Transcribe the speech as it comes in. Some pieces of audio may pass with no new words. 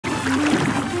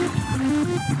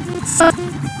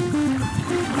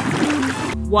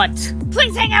What?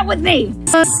 Please hang out with me!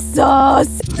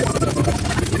 Sauce!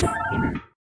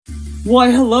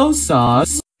 Why, hello,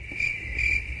 Sauce.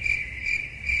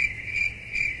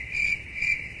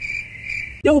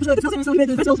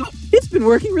 It's been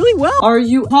working really well. Are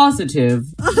you positive?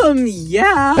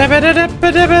 Yeah.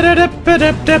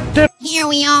 Here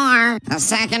we are, the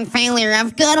second failure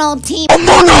of good old team.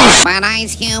 But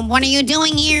Ice Cube, what are you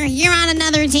doing here? You're on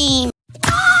another team.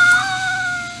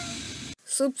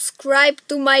 Subscribe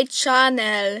to my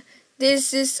channel.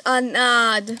 This is an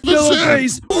ad.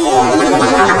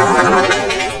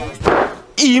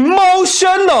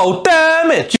 Emotional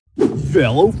damage.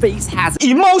 Yellow face has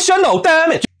Emotional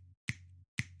damage.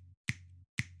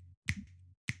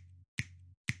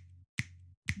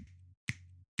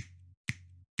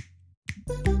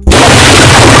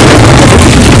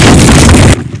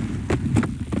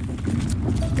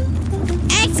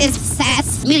 X is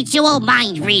Sass Mutual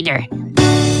Mind Reader.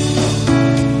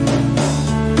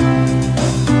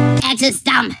 X is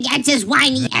dumb. X is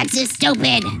whiny. X is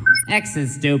stupid. X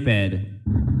is stupid.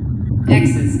 X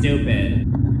is stupid.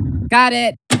 got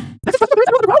it.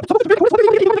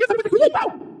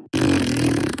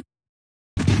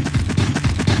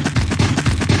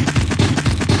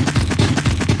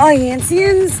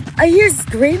 Ancients, I hear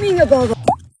screaming above.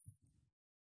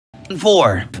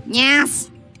 4 Yes.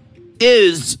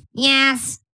 is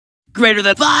Yes. greater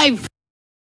than 5.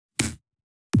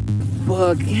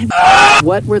 Book.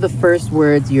 What were the first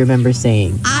words you remember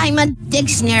saying? I'm a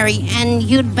dictionary, and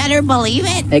you'd better believe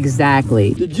it.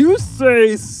 Exactly. Did you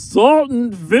say salt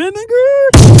and vinegar?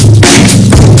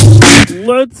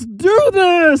 Let's do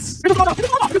this!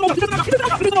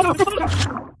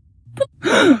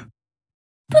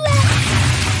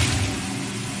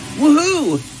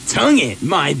 Woohoo! Tongue it,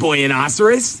 my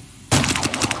boy-inoceros!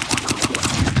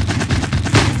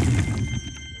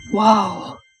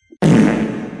 Wow.